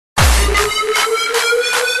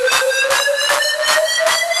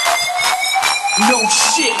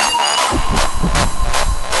shit.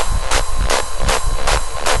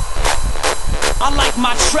 I like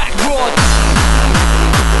my track raw.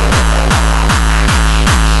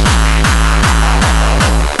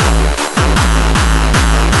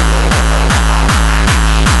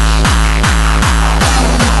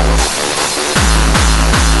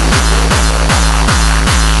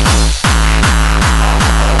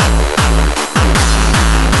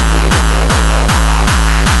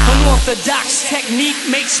 Unorthodox technique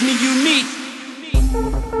makes me unique.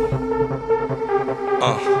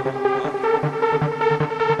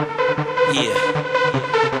 Yeah.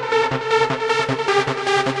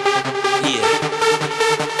 Yeah.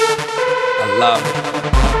 I love it.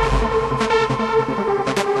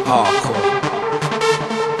 Hardcore.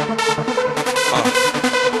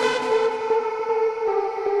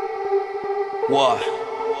 What?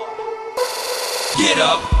 Get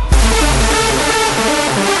up.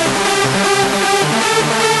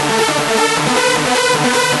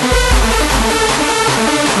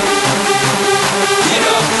 Get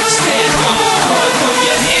up, stand up, throw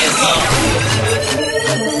your hands up.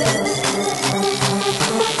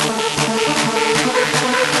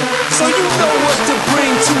 So you know what to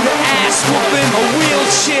bring to the ass whooping. A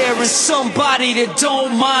wheelchair and somebody that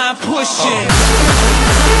don't mind pushing.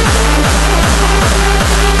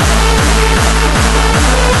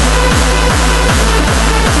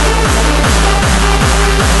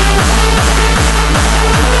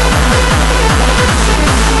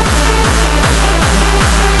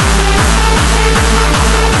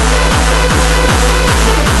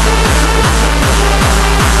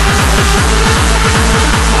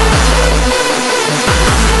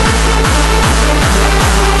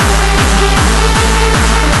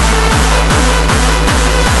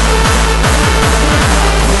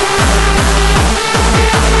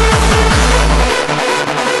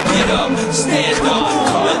 Stand up,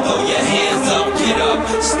 come and throw your hands up. Get up,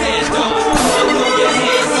 stand up, come and throw your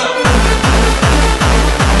hands up.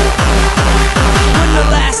 When the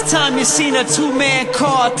last time you seen a two-man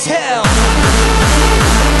cartel?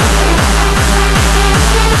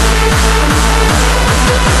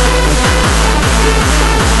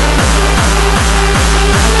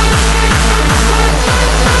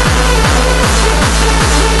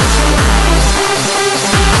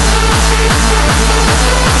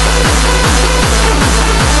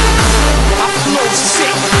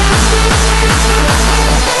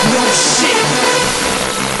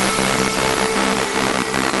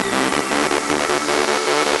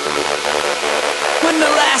 When the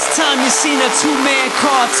last time you seen a two-man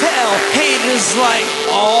cartel? Haters like,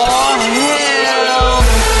 oh hell.